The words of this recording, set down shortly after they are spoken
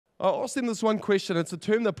I asked them this one question. It's a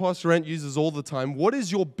term that Pastor Ant uses all the time. What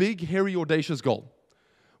is your big, hairy, audacious goal?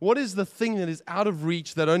 What is the thing that is out of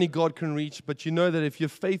reach that only God can reach, but you know that if you're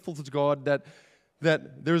faithful to God, that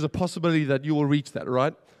there is a possibility that you will reach that,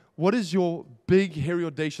 right? What is your big, hairy,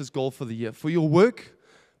 audacious goal for the year? For your work,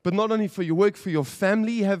 but not only for your work, for your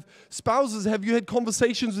family. Have you had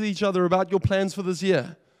conversations with each other about your plans for this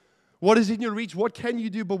year? What is in your reach? What can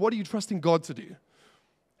you do? But what are you trusting God to do?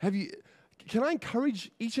 Can I encourage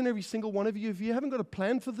each and every single one of you, if you haven't got a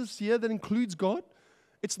plan for this year that includes God,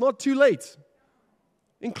 it's not too late.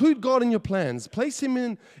 Include God in your plans. Place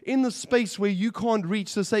Him in the space where you can't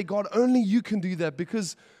reach to say, God, only you can do that,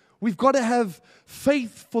 because we've got to have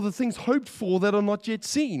faith for the things hoped for that are not yet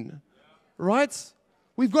seen. Right?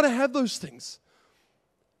 We've got to have those things.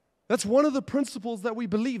 That's one of the principles that we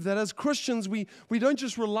believe, that as Christians, we don't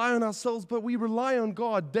just rely on ourselves, but we rely on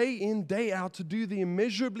God day in, day out to do the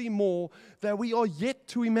immeasurably more that we are yet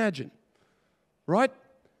to imagine. Right?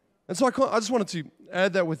 And so I just wanted to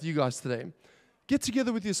add that with you guys today. Get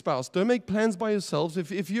together with your spouse. Don't make plans by yourselves.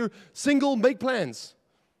 If you're single, make plans.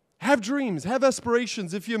 Have dreams. Have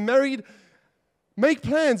aspirations. If you're married, make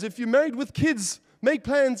plans. If you're married with kids, make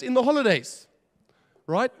plans in the holidays.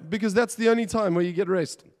 Right? Because that's the only time where you get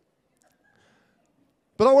rest.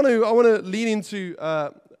 But I want to lean into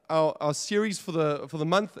our series for the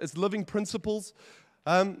month. It's Living Principles,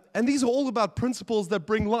 and these are all about principles that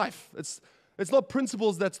bring life. It's not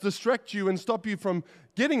principles that distract you and stop you from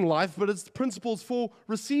getting life, but it's principles for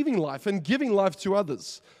receiving life and giving life to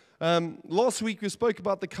others. Last week we spoke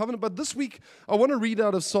about the covenant, but this week I want to read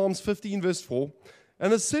out of Psalms 15 verse 4,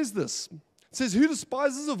 and it says this. It says, "Who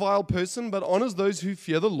despises a vile person but honors those who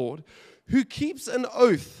fear the Lord, who keeps an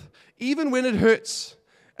oath even when it hurts,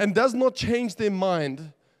 and does not change their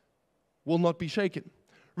mind, will not be shaken."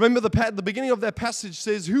 Remember, the beginning of that passage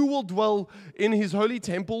says, "Who will dwell in his holy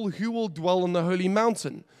temple? Who will dwell on the holy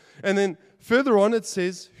mountain?" And then further on it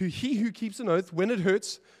says, "He who keeps an oath when it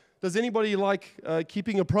hurts." Does anybody like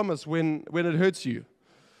keeping a promise when it hurts you?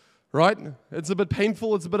 Right? It's a bit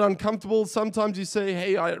painful. It's a bit uncomfortable. Sometimes you say,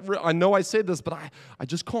 "Hey, I know I said this, but I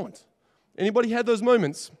just can't." Anybody had those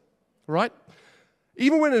moments? Right?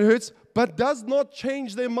 Even when it hurts, but does not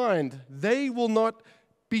change their mind, they will not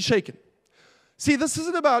be shaken. See, this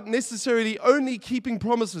isn't about necessarily only keeping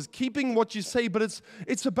promises, keeping what you say, but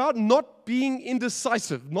it's about not being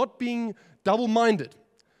indecisive, not being double-minded.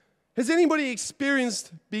 Has anybody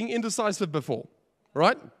experienced being indecisive before?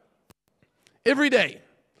 Right? Every day,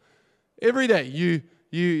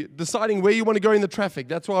 you deciding where you want to go in the traffic.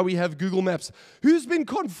 That's why we have Google Maps. Who's been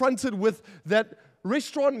confronted with that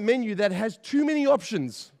restaurant menu that has too many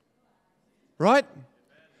options? Right?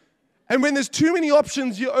 And when there's too many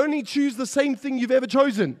options, you only choose the same thing you've ever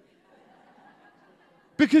chosen.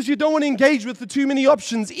 Because you don't want to engage with the too many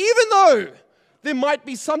options, even though there might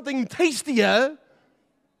be something tastier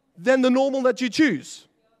than the normal that you choose.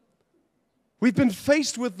 We've been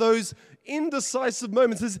faced with those indecisive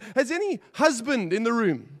moments. Has any husband in the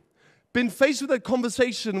room been faced with that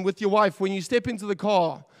conversation with your wife when you step into the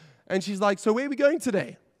car and she's like, "So where are we going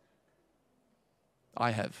today?"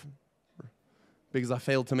 I have. Because I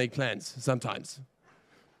fail to make plans sometimes.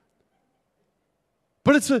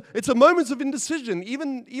 But it's a moment of indecision,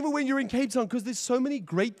 even when you're in Cape Town, because there's so many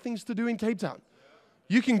great things to do in Cape Town.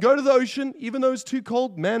 You can go to the ocean, even though it's too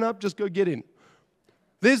cold, man up, just go get in.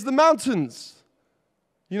 There's the mountains.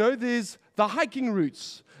 There's the hiking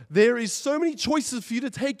routes. There is so many choices for you to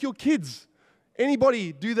take your kids.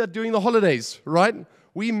 Anybody do that during the holidays, right?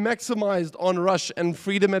 We maximized on Rush and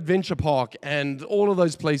Freedom Adventure Park and all of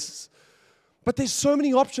those places. But there's so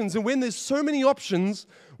many options, and when there's so many options,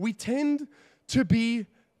 we tend to be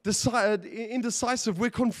indecisive.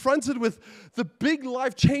 We're confronted with the big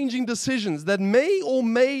life-changing decisions that may or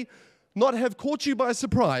may not have caught you by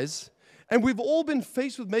surprise, and we've all been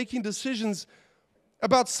faced with making decisions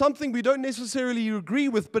about something we don't necessarily agree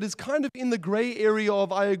with, but it's kind of in the gray area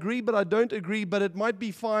of I agree, but I don't agree, but it might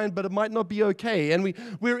be fine, but it might not be okay, and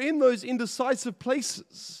we're in those indecisive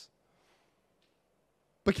places.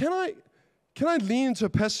 But can I lean into a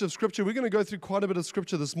passage of Scripture? We're going to go through quite a bit of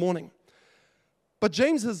Scripture this morning. But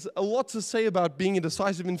James has a lot to say about being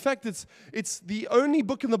indecisive. In fact, it's the only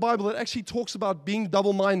book in the Bible that actually talks about being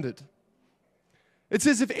double-minded. It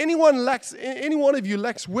says, if any one of you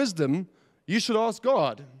lacks wisdom, you should ask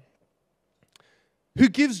God, who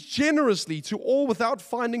gives generously to all without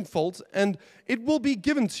finding fault, and it will be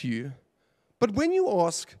given to you. But when you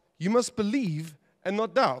ask, you must believe and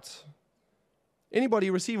not doubt. Anybody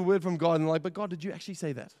receive a word from God and like, but God, did you actually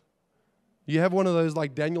say that? You have one of those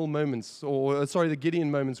like Daniel moments, or the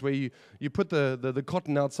Gideon moments where you put the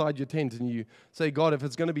cotton outside your tent and you say, God, if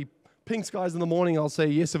it's going to be pink skies in the morning, I'll say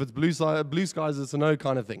yes. If it's blue skies, it's a no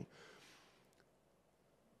kind of thing.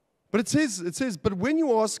 But it says, but when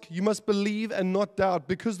you ask, you must believe and not doubt,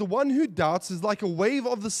 because the one who doubts is like a wave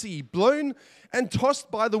of the sea, blown and tossed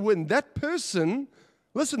by the wind. That person,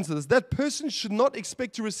 listen to this, that person should not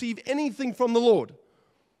expect to receive anything from the Lord.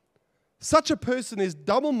 Such a person is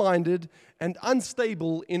double-minded and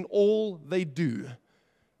unstable in all they do.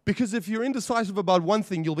 Because if you're indecisive about one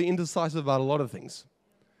thing, you'll be indecisive about a lot of things.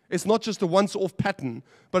 It's not just a once-off pattern,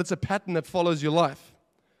 but it's a pattern that follows your life.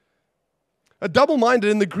 A double-minded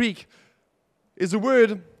in the Greek is a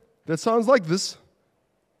word that sounds like this.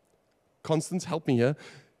 Constance, help me here.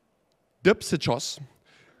 Dipsychos,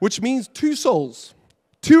 which means two souls,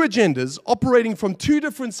 two agendas operating from two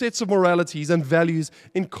different sets of moralities and values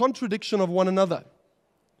in contradiction of one another.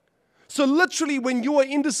 So literally, when you are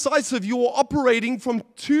indecisive, you are operating from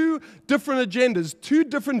two different agendas, two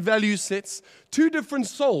different value sets, two different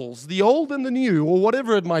souls, the old and the new, or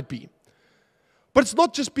whatever it might be. But it's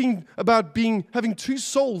not just having two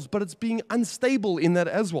souls, but it's being unstable in that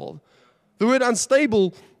as well. The word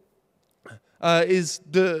unstable is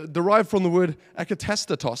derived from the word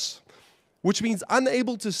akatastatos, which means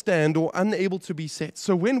unable to stand or unable to be set.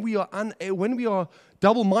 So when we are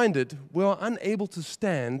double-minded, we are unable to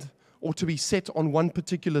stand or to be set on one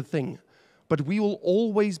particular thing. But we will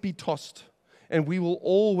always be tossed, and we will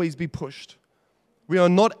always be pushed. We are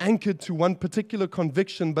not anchored to one particular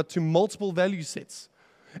conviction, but to multiple value sets.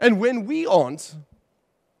 And when we aren't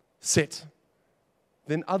set,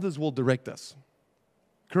 then others will direct us.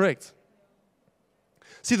 Correct?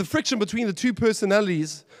 See, the friction between the two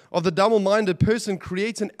personalities of the double-minded person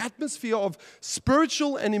creates an atmosphere of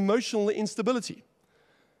spiritual and emotional instability.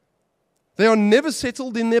 They are never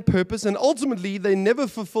settled in their purpose, and ultimately, they never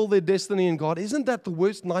fulfill their destiny in God. Isn't that the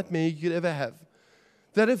worst nightmare you could ever have?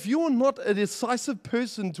 That if you're not a decisive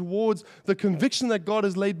person towards the conviction that God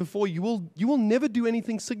has laid before you, you will never do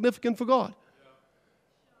anything significant for God.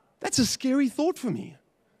 That's a scary thought for me.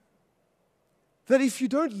 That if you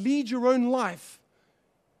don't lead your own life,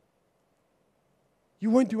 you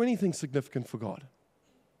won't do anything significant for God.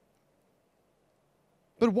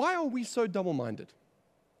 But why are we so double-minded?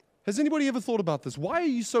 Has anybody ever thought about this? Why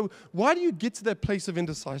do you get to that place of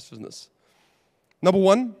indecisiveness? Number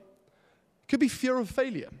one, could be fear of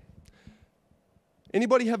failure.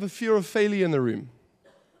 Anybody have a fear of failure in the room?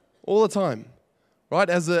 All the time, right?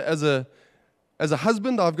 As a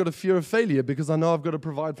husband, I've got a fear of failure because I know I've got to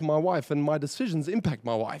provide for my wife, and my decisions impact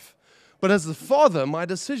my wife. But as a father, my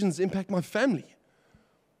decisions impact my family.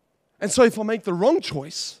 And so if I make the wrong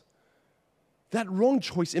choice, that wrong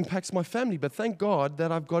choice impacts my family. But thank God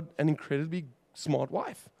that I've got an incredibly smart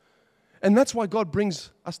wife. And that's why God brings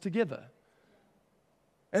us together.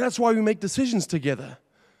 And that's why we make decisions together.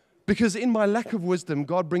 Because in my lack of wisdom,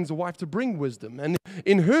 God brings a wife to bring wisdom. And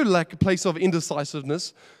in her place of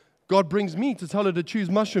indecisiveness, God brings me to tell her to choose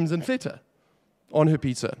mushrooms and feta on her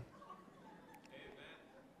pizza.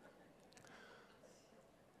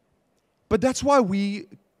 But that's why we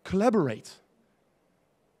collaborate.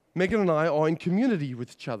 Megan and I are in community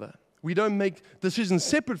with each other. We don't make decisions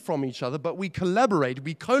separate from each other, but we collaborate,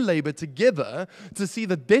 we co-labor together to see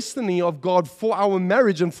the destiny of God for our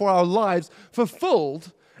marriage and for our lives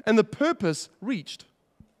fulfilled and the purpose reached,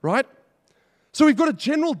 right? So we've got a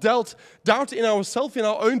general doubt in ourselves, in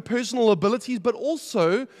our own personal abilities, but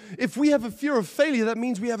also if we have a fear of failure, that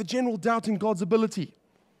means we have a general doubt in God's ability.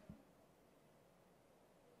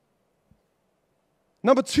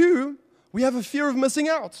 Number two, we have a fear of missing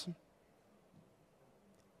out.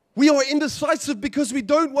 We are indecisive because we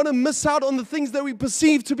don't want to miss out on the things that we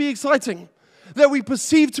perceive to be exciting, that we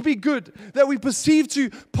perceive to be good, that we perceive to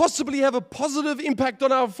possibly have a positive impact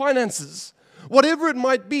on our finances. Whatever it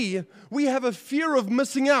might be, we have a fear of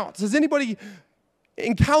missing out. Has anybody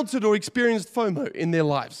encountered or experienced FOMO in their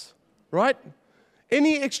lives? Right?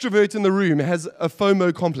 Any extrovert in the room has a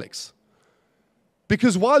FOMO complex.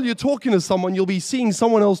 Because while you're talking to someone, you'll be seeing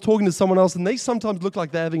someone else talking to someone else, and they sometimes look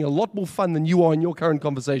like they're having a lot more fun than you are in your current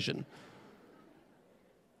conversation.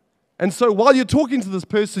 And so while you're talking to this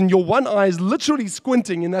person, your one eye is literally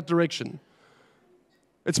squinting in that direction.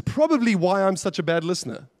 It's probably why I'm such a bad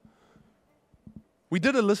listener. We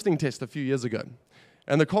did a listening test a few years ago.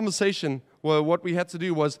 And the conversation, well, what we had to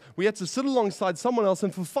do was we had to sit alongside someone else,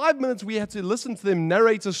 and for 5 minutes we had to listen to them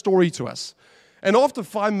narrate a story to us. And after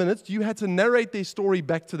 5 minutes, you had to narrate their story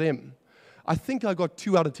back to them. I think I got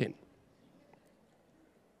 2 out of 10.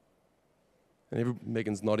 And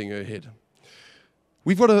Megan's nodding her head.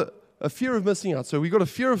 We've got a fear of missing out. So we've got a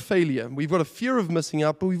fear of failure. We've got a fear of missing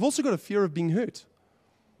out, but we've also got a fear of being hurt.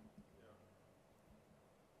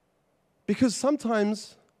 Because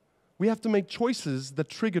sometimes we have to make choices that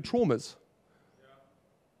trigger traumas.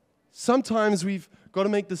 Sometimes we've got to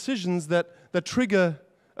make decisions that trigger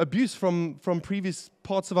abuse from previous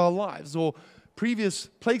parts of our lives, or previous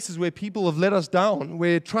places where people have let us down,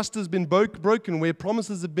 where trust has been broken, where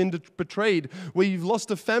promises have been betrayed, where you've lost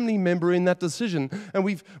a family member in that decision. And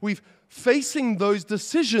we've facing those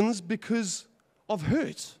decisions because of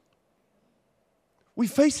hurt. We're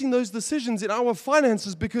facing those decisions in our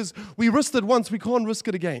finances because we risked it once, we can't risk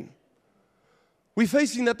it again. We're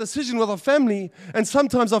facing that decision with our family, and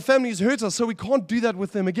sometimes our families hurt us, so we can't do that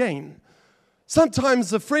with them again.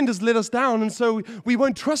 Sometimes a friend has let us down, and so we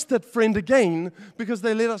won't trust that friend again because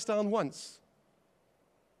they let us down once.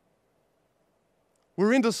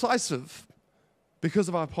 We're indecisive because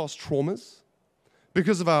of our past traumas,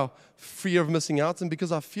 because of our fear of missing out, and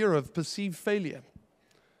because of our fear of perceived failure.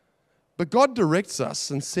 But God directs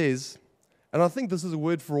us and says, and I think this is a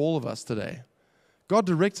word for all of us today, God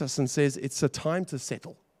directs us and says, it's a time to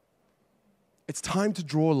settle. It's time to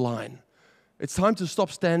draw a line. It's time to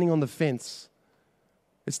stop standing on the fence.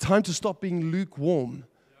 It's time to stop being lukewarm.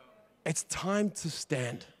 It's time to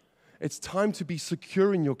stand. It's time to be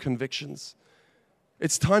secure in your convictions.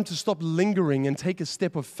 It's time to stop lingering and take a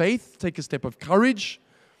step of faith, take a step of courage.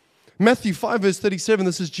 Matthew 5 verse 37,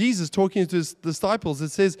 this is Jesus talking to his disciples. It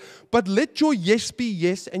says, but let your yes be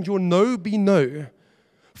yes and your no be no.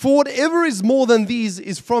 For whatever is more than these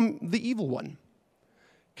is from the evil one.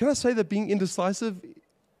 Can I say that being indecisive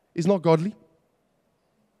is not godly?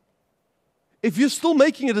 If you're still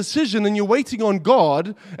making a decision and you're waiting on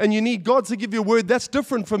God and you need God to give you a word, that's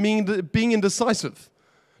different from being indecisive.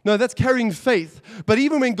 No, that's carrying faith. But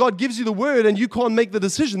even when God gives you the word and you can't make the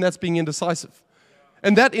decision, that's being indecisive.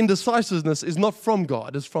 And that indecisiveness is not from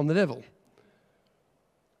God, it's from the devil.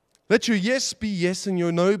 Let your yes be yes and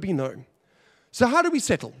your no be no. So how do we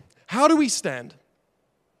settle? How do we stand?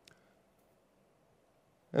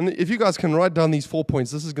 And if you guys can write down these 4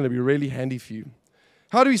 points, this is going to be really handy for you.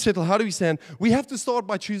 How do we settle? How do we stand? We have to start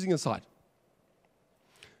by choosing a side.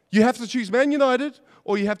 You have to choose Man United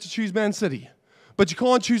or you have to choose Man City. But you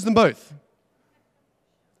can't choose them both.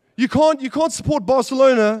 You can't support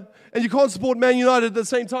Barcelona and you can't support Man United at the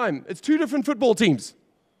same time. It's two different football teams.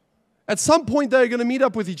 At some point, they're going to meet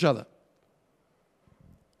up with each other.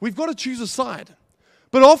 We've got to choose a side.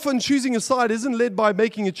 But often choosing a side isn't led by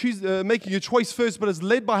making a choice first, but it's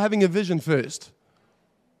led by having a vision first.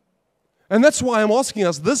 And that's why I'm asking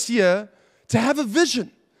us this year to have a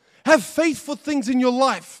vision. Have faith for things in your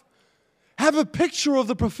life. Have a picture of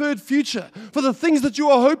the preferred future for the things that you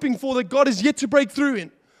are hoping for that God is yet to break through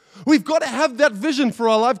in. We've got to have that vision for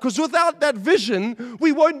our life, because without that vision,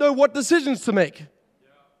 we won't know what decisions to make.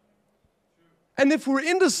 And if we're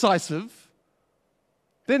indecisive,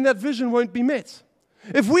 then that vision won't be met.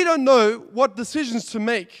 If we don't know what decisions to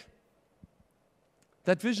make,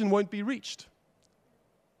 that vision won't be reached.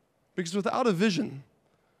 Because without a vision,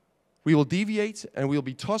 we will deviate and we'll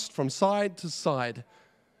be tossed from side to side.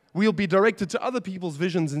 We'll be directed to other people's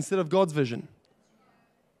visions instead of God's vision.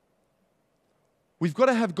 We've got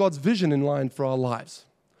to have God's vision in line for our lives.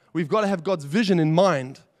 We've got to have God's vision in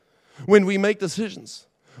mind when we make decisions.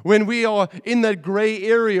 When we are in that gray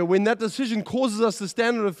area, when that decision causes us to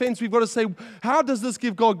stand on a fence, we've got to say, how does this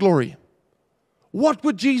give God glory? What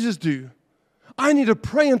would Jesus do? I need to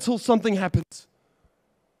pray until something happens.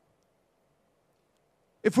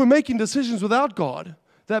 If we're making decisions without God,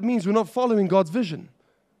 that means we're not following God's vision.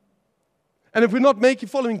 And if we're not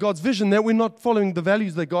following God's vision, then we're not following the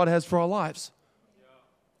values that God has for our lives.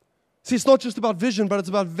 See, it's not just about vision, but it's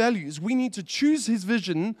about values. We need to choose His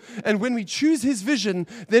vision, and when we choose His vision,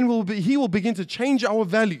 then He will begin to change our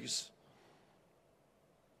values.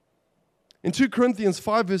 In 2 Corinthians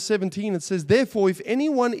 5 verse 17, it says, therefore, if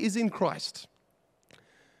anyone is in Christ,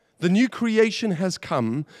 the new creation has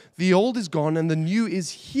come, the old is gone, and the new is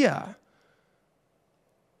here.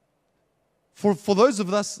 For those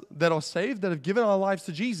of us that are saved, that have given our lives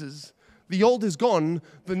to Jesus, the old is gone,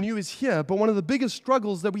 the new is here. But one of the biggest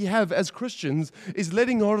struggles that we have as Christians is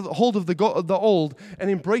letting hold of the old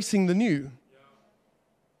and embracing the new.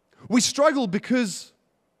 We struggle because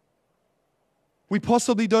we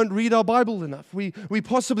possibly don't read our Bible enough. We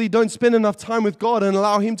possibly don't spend enough time with God and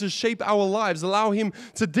allow Him to shape our lives, allow Him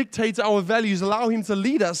to dictate our values, allow Him to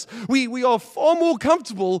lead us. We are far more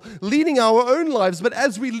comfortable leading our own lives, but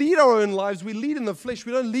as we lead our own lives, we lead in the flesh,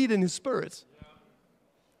 we don't lead in His Spirit.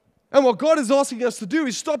 And what God is asking us to do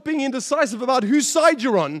is stop being indecisive about whose side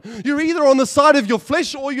you're on. You're either on the side of your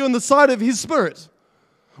flesh or you're on the side of His Spirit.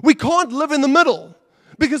 We can't live in the middle.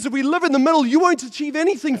 Because if we live in the middle, you won't achieve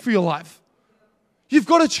anything for your life. You've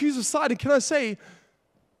got to choose a side. And can I say,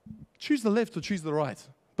 choose the left or choose the right,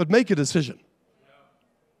 but make a decision.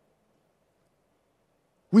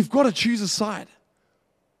 We've got to choose a side.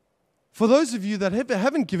 For those of you that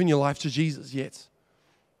haven't given your life to Jesus yet,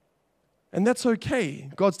 and that's okay.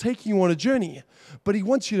 God's taking you on a journey, but He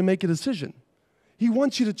wants you to make a decision. He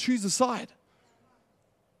wants you to choose a side.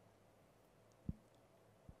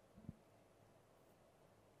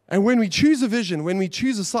 And when we choose a vision, when we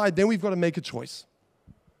choose a side, then we've got to make a choice.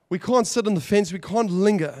 We can't sit on the fence. We can't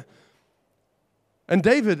linger. And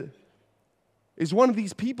David is one of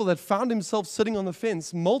these people that found himself sitting on the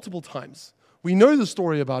fence multiple times. We know the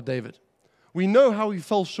story about David. We know how he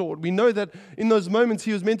fell short. We know that in those moments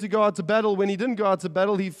he was meant to go out to battle. When he didn't go out to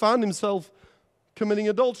battle, he found himself committing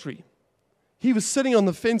adultery. He was sitting on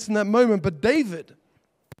the fence in that moment. But David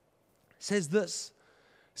says this.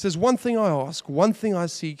 He says, one thing I ask, one thing I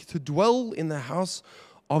seek, to dwell in the house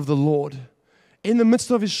of the Lord. In the midst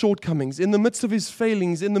of his shortcomings, in the midst of his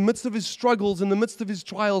failings, in the midst of his struggles, in the midst of his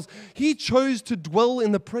trials, he chose to dwell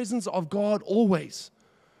in the presence of God always.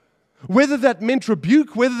 Whether that meant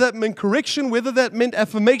rebuke, whether that meant correction, whether that meant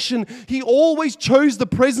affirmation, he always chose the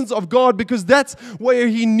presence of God because that's where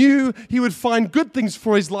he knew he would find good things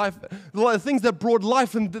for his life, things that brought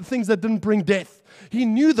life and the things that didn't bring death. He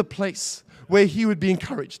knew the place where he would be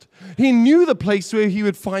encouraged. He knew the place where he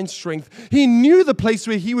would find strength. He knew the place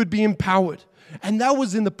where he would be empowered. And that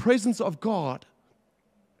was in the presence of God.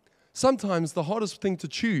 Sometimes the hardest thing to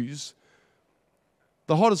choose,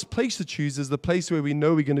 the hardest place to choose is the place where we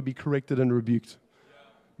know we're going to be corrected and rebuked.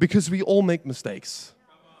 Because we all make mistakes.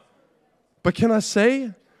 But can I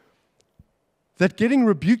say that getting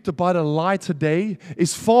rebuked about a lie today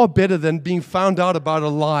is far better than being found out about a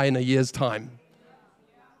lie in a year's time?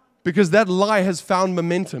 Because that lie has found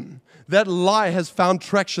momentum. That lie has found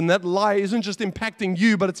traction. That lie isn't just impacting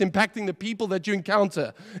you, but it's impacting the people that you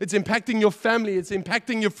encounter. It's impacting your family. It's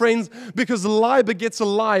impacting your friends, because a lie begets a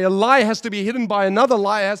lie. A lie has to be hidden by another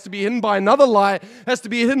lie, has to be hidden by another lie, has to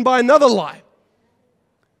be hidden by another lie.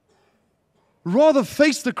 Rather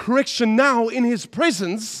face the correction now in His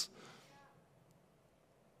presence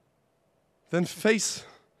than face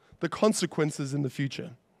the consequences in the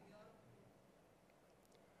future.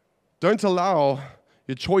 Don't allow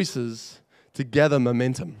your choices to gather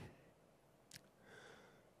momentum.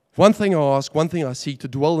 One thing I ask, one thing I seek, to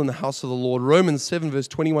dwell in the house of the Lord. Romans 7, verse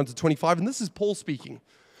 21 to 25. And this is Paul speaking.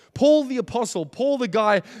 Paul the apostle, Paul the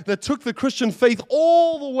guy that took the Christian faith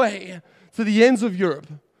all the way to the ends of Europe.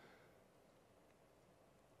 It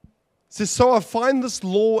says, so I find this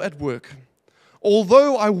law at work.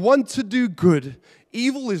 Although I want to do good,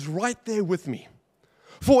 evil is right there with me.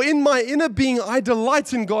 For in my inner being I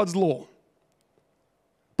delight in God's law.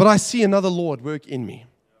 But I see another law at work in me,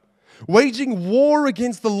 waging war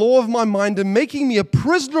against the law of my mind and making me a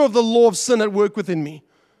prisoner of the law of sin at work within me.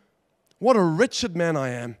 What a wretched man I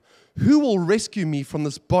am. Who will rescue me from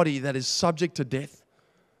this body that is subject to death?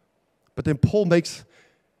 But then Paul makes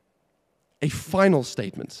a final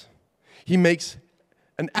statement. He makes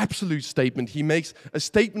an absolute statement. He makes a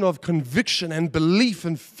statement of conviction and belief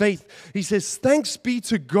and faith. He says, thanks be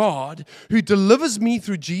to God who delivers me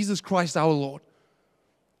through Jesus Christ our Lord.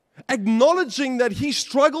 Acknowledging that he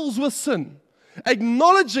struggles with sin.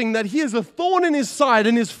 Acknowledging that he is a thorn in his side,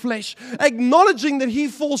 in his flesh. Acknowledging that he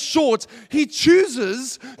falls short. He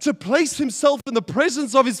chooses to place himself in the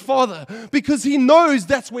presence of his Father because he knows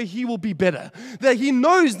that's where he will be better. That he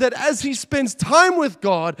knows that as he spends time with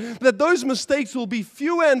God, that those mistakes will be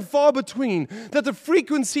few and far between. That the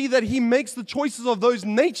frequency that he makes the choices of those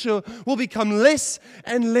nature will become less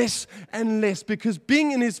and less and less, because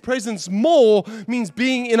being in his presence more means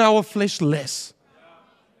being in our flesh less.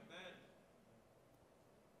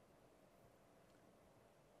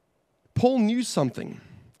 Paul knew something.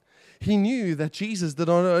 He knew that Jesus did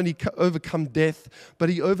not only overcome death, but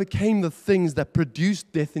he overcame the things that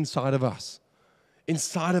produced death inside of us,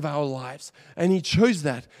 inside of our lives. And he chose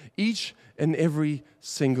that each and every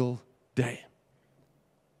single day.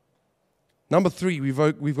 Number 3, we've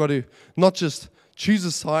got to not just choose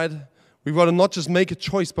a side, we've got to not just make a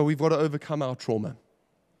choice, but we've got to overcome our trauma.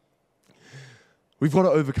 We've got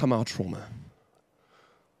to overcome our trauma.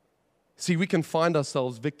 See, we can find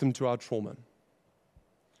ourselves victim to our trauma.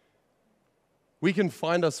 We can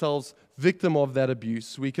find ourselves victim of that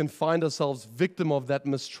abuse. We can find ourselves victim of that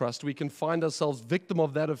mistrust. We can find ourselves victim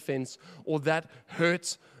of that offense or that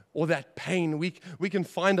hurt or that pain. We can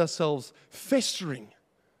find ourselves festering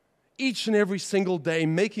each and every single day,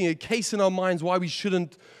 making a case in our minds why we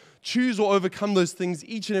shouldn't choose or overcome those things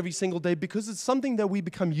each and every single day because it's something that we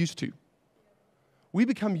become used to. We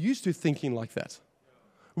become used to thinking like that.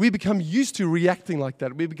 We become used to reacting like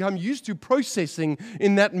that. We become used to processing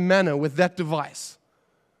in that manner with that device.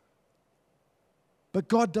 But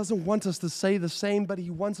God doesn't want us to say the same, but He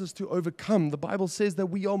wants us to overcome. The Bible says that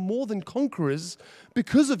we are more than conquerors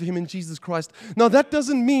because of Him in Jesus Christ. Now, that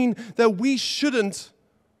doesn't mean that we shouldn't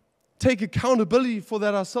take accountability for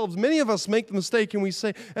that ourselves. Many of us make the mistake and we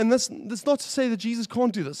say, and that's not to say that Jesus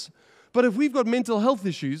can't do this, but if we've got mental health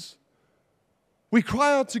issues, we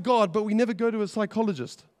cry out to God, but we never go to a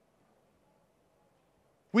psychologist.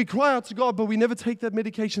 We cry out to God, but we never take that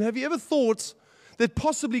medication. Have you ever thought that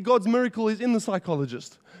possibly God's miracle is in the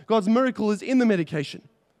psychologist? God's miracle is in the medication.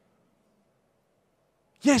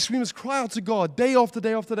 Yes, we must cry out to God day after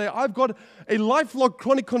day after day. I've got a lifelong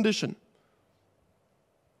chronic condition.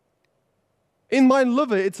 In my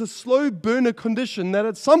liver, it's a slow burner condition that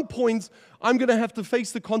at some point I'm going to have to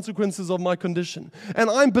face the consequences of my condition. And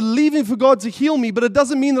I'm believing for God to heal me, but it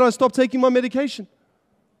doesn't mean that I stop taking my medication.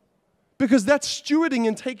 Because that's stewarding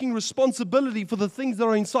and taking responsibility for the things that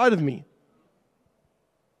are inside of me.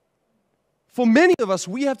 For many of us,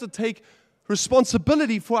 we have to take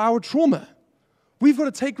responsibility for our trauma. We've got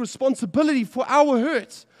to take responsibility for our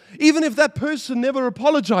hurts. Even if that person never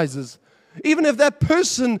apologizes, even if that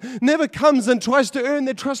person never comes and tries to earn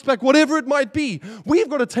their trust back, whatever it might be, we've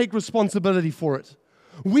got to take responsibility for it.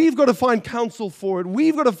 We've got to find counsel for it.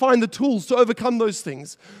 We've got to find the tools to overcome those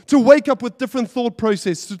things, to wake up with different thought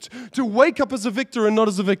processes, to wake up as a victor and not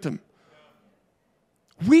as a victim.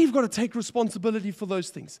 We've got to take responsibility for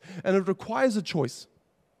those things, and it requires a choice.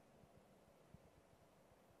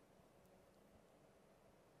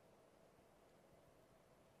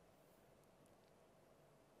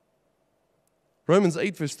 Romans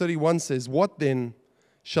 8 verse 31 says, "What then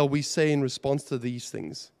shall we say in response to these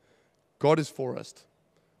things? God is for us.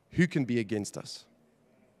 Who can be against us?"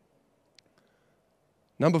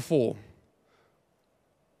 Number 4,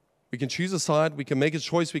 we can choose a side, we can make a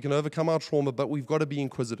choice, we can overcome our trauma, but we've got to be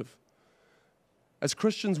inquisitive. As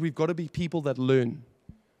Christians, we've got to be people that learn.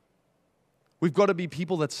 We've got to be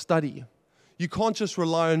people that study. You can't just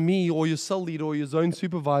rely on me or your cell leader or your zone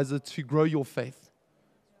supervisor to grow your faith.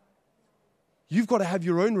 You've got to have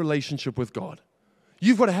your own relationship with God.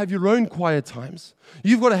 You've got to have your own quiet times.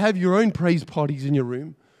 You've got to have your own praise parties in your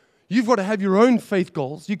room. You've got to have your own faith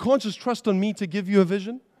goals. You can't just trust on me to give you a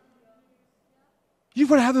vision. You've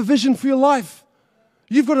got to have a vision for your life.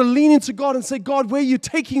 You've got to lean into God and say, God, where are you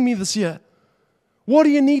taking me this year? What do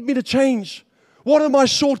you need me to change? What are my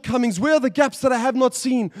shortcomings? Where are the gaps that I have not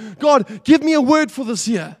seen? God, give me a word for this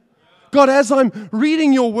year. God, as I'm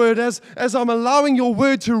reading your word, as I'm allowing your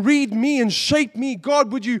word to read me and shape me,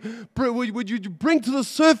 God, would you bring to the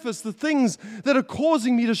surface the things that are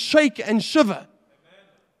causing me to shake and shiver? Amen.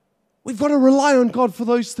 We've got to rely on God for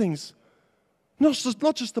those things. Not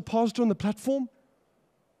just the pastor on the platform.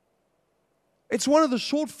 It's one of the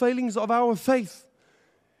short failings of our faith,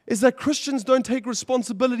 is that Christians don't take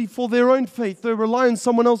responsibility for their own faith. They rely on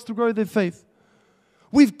someone else to grow their faith.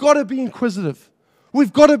 We've got to be inquisitive.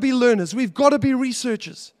 We've got to be learners. We've got to be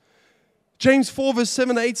researchers. James 4 verse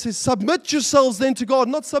 7 and 8 says, submit yourselves then to God.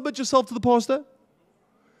 Not submit yourself to the pastor.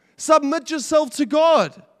 Submit yourself to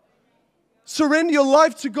God. Surrender your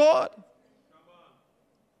life to God.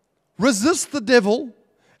 Resist the devil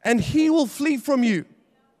and he will flee from you.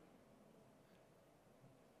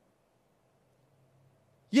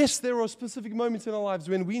 Yes, there are specific moments in our lives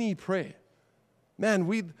when we need prayer. Man,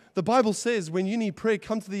 the Bible says when you need prayer,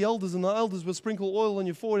 come to the elders, and the elders will sprinkle oil on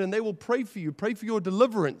your forehead, and they will pray for you, pray for your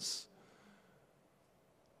deliverance.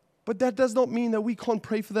 But that does not mean that we can't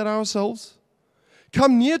pray for that ourselves.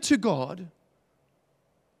 Come near to God,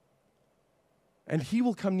 and He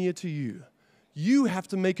will come near to you. You have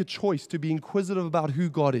to make a choice to be inquisitive about who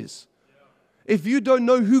God is. If you don't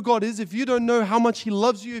know who God is, if you don't know how much He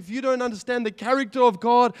loves you, if you don't understand the character of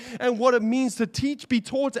God and what it means to teach, be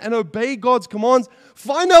taught, and obey God's commands,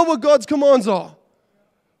 find out what God's commands are.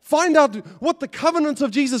 Find out what the covenant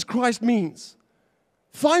of Jesus Christ means.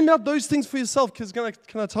 Find out those things for yourself. Because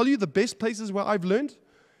can I tell you, the best places where I've learned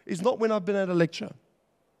is not when I've been at a lecture,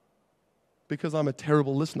 because I'm a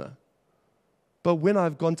terrible listener, but when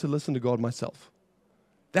I've gone to listen to God myself.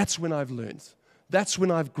 That's when I've learned. That's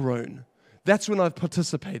when I've grown. That's when I've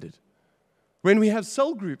participated. When we have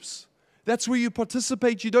cell groups, that's where you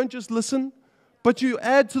participate. You don't just listen, but you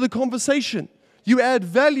add to the conversation. You add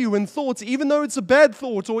value and thoughts, even though it's a bad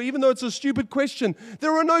thought or even though it's a stupid question.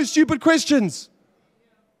 There are no stupid questions.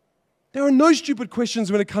 There are no stupid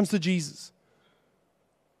questions when it comes to Jesus.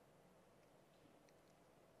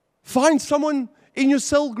 Find someone in your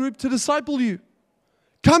cell group to disciple you.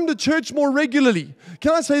 Come to church more regularly.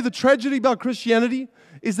 Can I say the tragedy about Christianity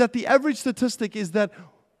is that the average statistic is that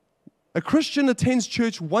a Christian attends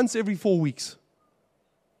church once every 4 weeks.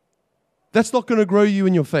 That's not going to grow you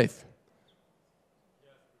in your faith.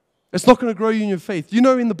 It's not going to grow you in your faith. You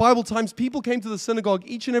know, in the Bible times, people came to the synagogue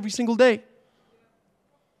each and every single day.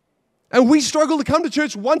 And we struggle to come to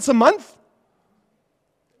church once a month.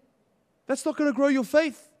 That's not going to grow your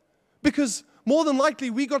faith. Because more than likely,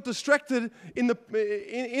 we got distracted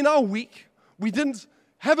in our week. We didn't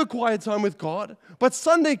have a quiet time with God. But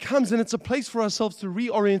Sunday comes and it's a place for ourselves to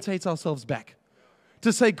reorientate ourselves back.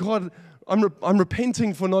 To say, God, I'm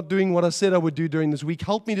repenting for not doing what I said I would do during this week.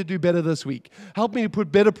 Help me to do better this week. Help me to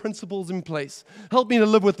put better principles in place. Help me to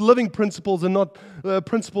live with living principles and not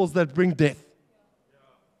principles that bring death.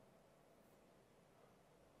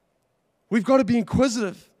 We've got to be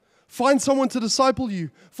inquisitive. Find someone to disciple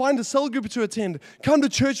you. Find a cell group to attend. Come to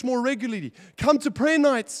church more regularly. Come to prayer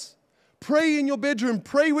nights. Pray in your bedroom.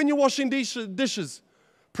 Pray when you're washing dishes.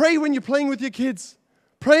 Pray when you're playing with your kids.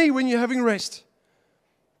 Pray when you're having rest.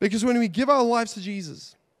 Because when we give our lives to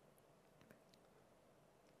Jesus,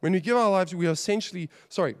 we are essentially,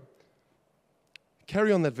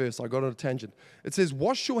 carry on that verse, I got on a tangent. It says,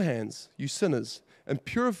 wash your hands, you sinners, and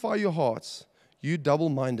purify your hearts, you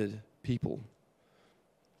double-minded people.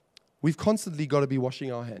 We've constantly got to be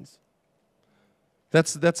washing our hands.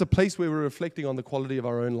 That's a place where we're reflecting on the quality of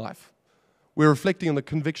our own life. We're reflecting on the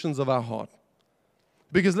convictions of our heart.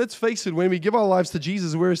 Because let's face it, when we give our lives to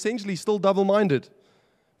Jesus, we're essentially still double-minded.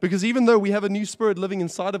 Because even though we have a new spirit living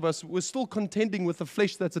inside of us, we're still contending with the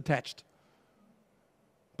flesh that's attached.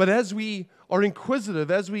 But as we are inquisitive,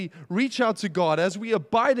 as we reach out to God, as we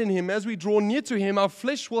abide in Him, as we draw near to Him, our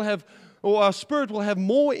flesh will have, or our spirit will have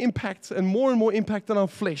more impact and more impact on our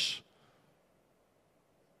flesh.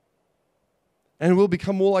 And we'll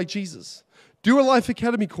become more like Jesus. Do a Life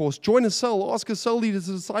Academy course, join a cell, ask a cell leader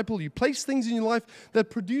to disciple you, place things in your life that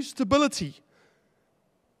produce stability.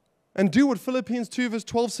 And do what Philippians 2 verse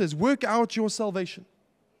 12 says, work out your salvation.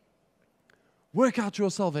 Work out your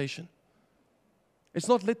salvation. It's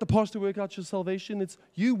not let the pastor work out your salvation, it's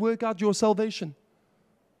you work out your salvation.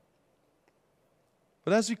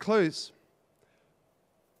 But as we close,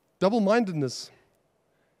 double-mindedness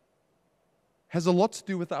has a lot to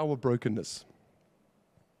do with our brokenness.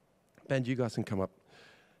 Band, you guys can come up.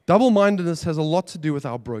 Double-mindedness has a lot to do with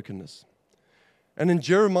our brokenness. And in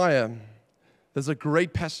Jeremiah, there's a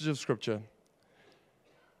great passage of Scripture.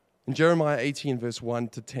 In Jeremiah 18, verse 1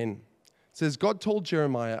 to 10, it says, God told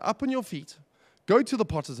Jeremiah, up on your feet, go to the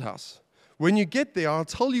potter's house. When you get there, I'll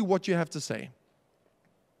tell you what you have to say.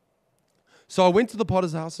 So I went to the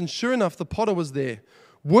potter's house, and sure enough, the potter was there,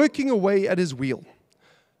 working away at his wheel.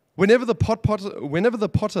 Whenever the pot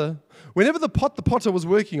the potter was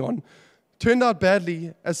working on turned out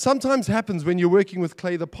badly, as sometimes happens when you're working with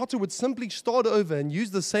clay, the potter would simply start over and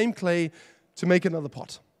use the same clay to make another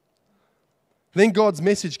pot. Then God's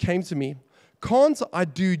message came to me. Can't I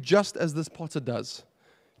do just as this potter does?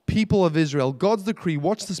 People of Israel, God's decree,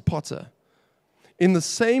 watch this potter. In the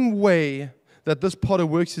same way that this potter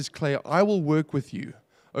works his clay, I will work with you,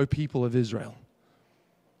 O people of Israel.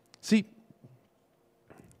 See,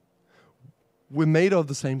 we're made of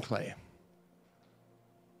the same clay.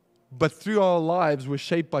 But through our lives, we're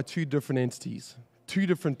shaped by two different entities, two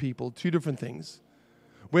different people, two different things.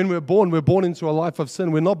 When we're born into a life of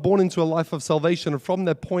sin. We're not born into a life of salvation. And from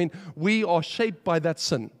that point, we are shaped by that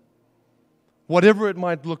sin, whatever it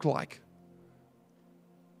might look like.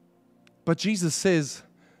 But Jesus says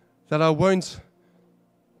that I won't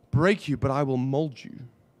break you, but I will mold you.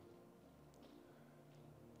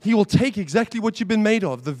 He will take exactly what you've been made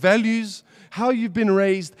of, the values, how you've been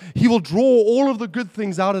raised. He will draw all of the good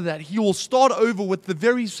things out of that. He will start over with the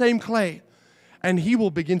very same clay. And He will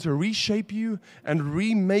begin to reshape you and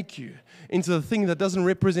remake you into the thing that doesn't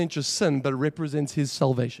represent your sin, but represents His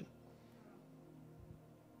salvation.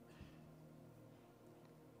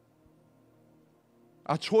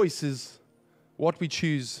 Our choice is what we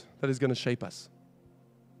choose that is going to shape us.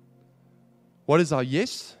 What is our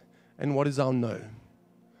yes and what is our no?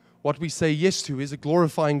 What we say yes to, is it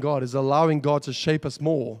glorifying God, is allowing God to shape us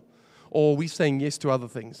more, or are we saying yes to other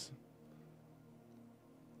things?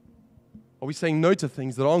 Are we saying no to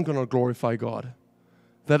things that aren't going to glorify God,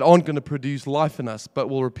 that aren't going to produce life in us, but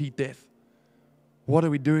will repeat death? What are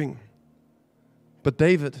we doing? But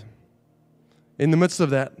David, in the midst of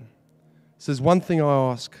that, says, one thing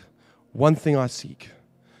I ask, one thing I seek,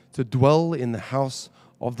 to dwell in the house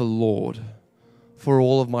of the Lord for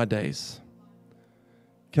all of my days.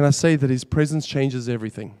 Can I say that His presence changes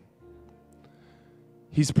everything?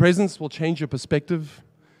 His presence will change your perspective.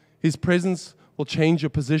 His presence will change your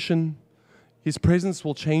position. His presence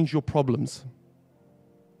will change your problems.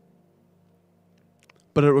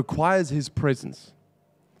 But it requires His presence.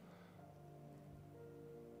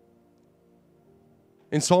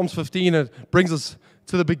 In Psalms 15, it brings us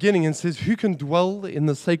to the beginning and says, who can dwell in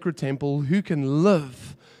the sacred temple? Who can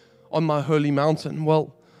live on my holy mountain?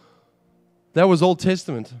 Well, that was Old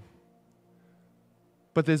Testament.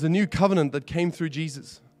 But there's a new covenant that came through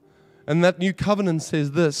Jesus. And that new covenant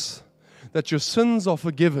says this, that your sins are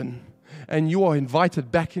forgiven and you are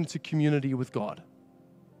invited back into community with God.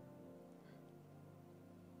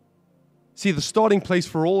 See, the starting place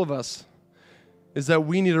for all of us is that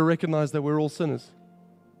we need to recognize that we're all sinners.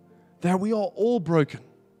 That we are all broken.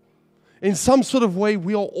 In some sort of way,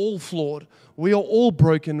 we are all flawed. We are all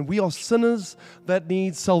broken. We are sinners that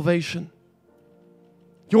need salvation.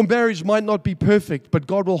 Your marriage might not be perfect, but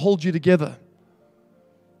God will hold you together.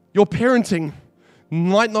 Your parenting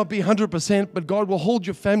might not be 100%, but God will hold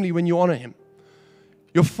your family when you honor Him.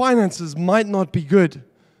 Your finances might not be good,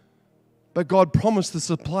 but God promised to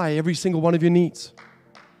supply every single one of your needs.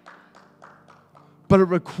 But it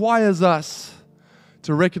requires us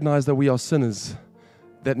to recognize that we are sinners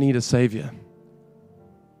that need a Savior.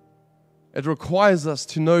 It requires us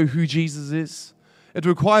to know who Jesus is. It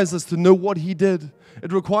requires us to know what He did.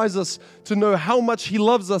 It requires us to know how much He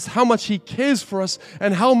loves us, how much He cares for us,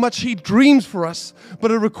 and how much He dreams for us. But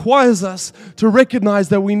it requires us to recognize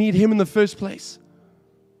that we need Him in the first place.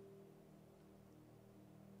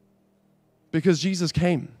 Because Jesus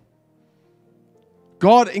came.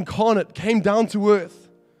 God incarnate came down to earth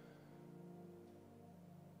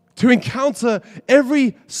to encounter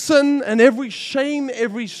every sin and every shame,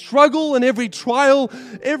 every struggle and every trial,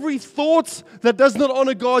 every thought that does not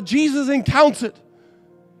honor God. Jesus encountered.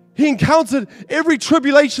 He encountered every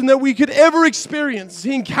tribulation that we could ever experience.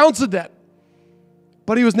 He encountered that.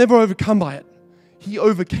 But He was never overcome by it. He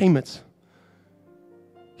overcame it.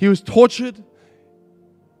 He was tortured.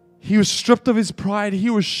 He was stripped of His pride.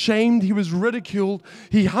 He was shamed. He was ridiculed.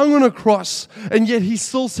 He hung on a cross. And yet He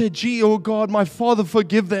still said, gee, oh God, my Father,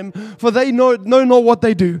 forgive them, for they know not what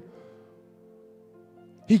they do.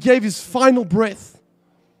 He gave His final breath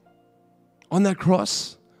on that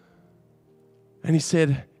cross. And He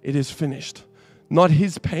said, it is finished. Not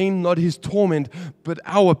His pain, not His torment, but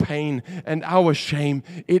our pain and our shame.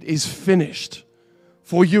 It is finished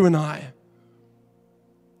for you and I.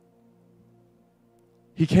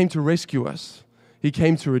 He came to rescue us. He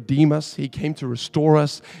came to redeem us. He came to restore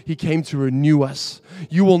us. He came to renew us.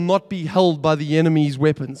 You will not be held by the enemy's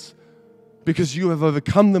weapons because you have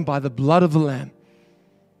overcome them by the blood of the Lamb.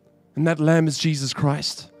 And that Lamb is Jesus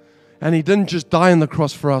Christ. And He didn't just die on the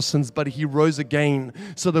cross for our sins, but He rose again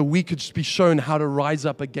so that we could be shown how to rise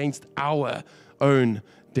up against our own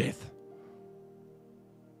death.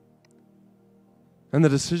 And the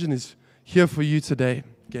decision is here for you today.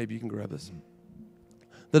 Gabe, you can grab this.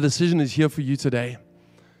 The decision is here for you today.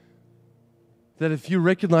 That if you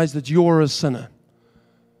recognize that you are a sinner,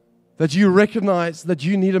 that you recognize that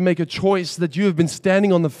you need to make a choice, that you have been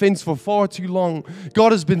standing on the fence for far too long.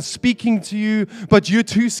 God has been speaking to you, but you're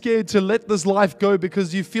too scared to let this life go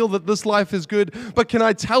because you feel that this life is good. But can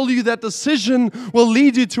I tell you that decision will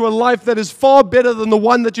lead you to a life that is far better than the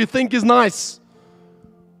one that you think is nice.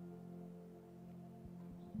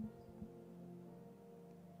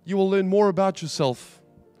 You will learn more about yourself.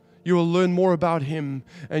 You will learn more about Him,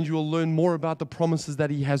 and you will learn more about the promises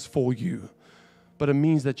that He has for you. But it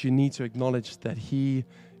means that you need to acknowledge that He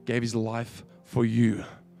gave His life for you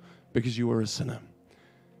because you were a sinner.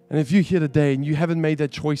 And if you're here today and you haven't made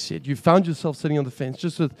that choice yet, you found yourself sitting on the fence,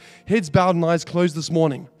 just with heads bowed and eyes closed this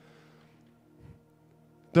morning,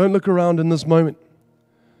 don't look around in this moment.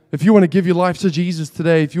 If you want to give your life to Jesus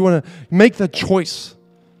today, if you want to make that choice,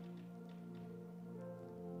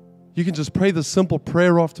 you can just pray this simple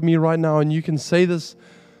prayer after me right now, and you can say this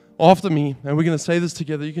after me, and we're going to say this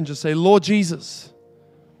together. You can just say, Lord Jesus,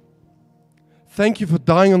 thank you for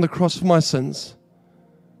dying on the cross for my sins,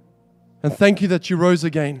 and thank you that you rose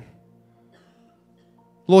again.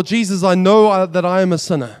 Lord Jesus, I know that I am a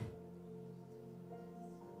sinner.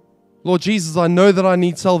 Lord Jesus, I know that I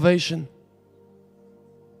need salvation.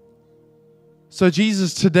 So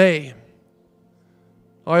Jesus, today,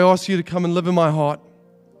 I ask you to come and live in my heart.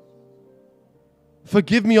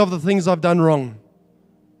 Forgive me of the things I've done wrong.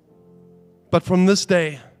 But from this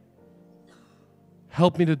day,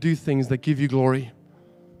 help me to do things that give you glory.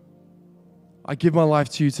 I give my life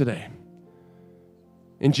to you today.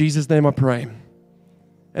 In Jesus' name I pray.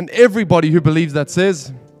 And everybody who believes that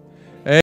says,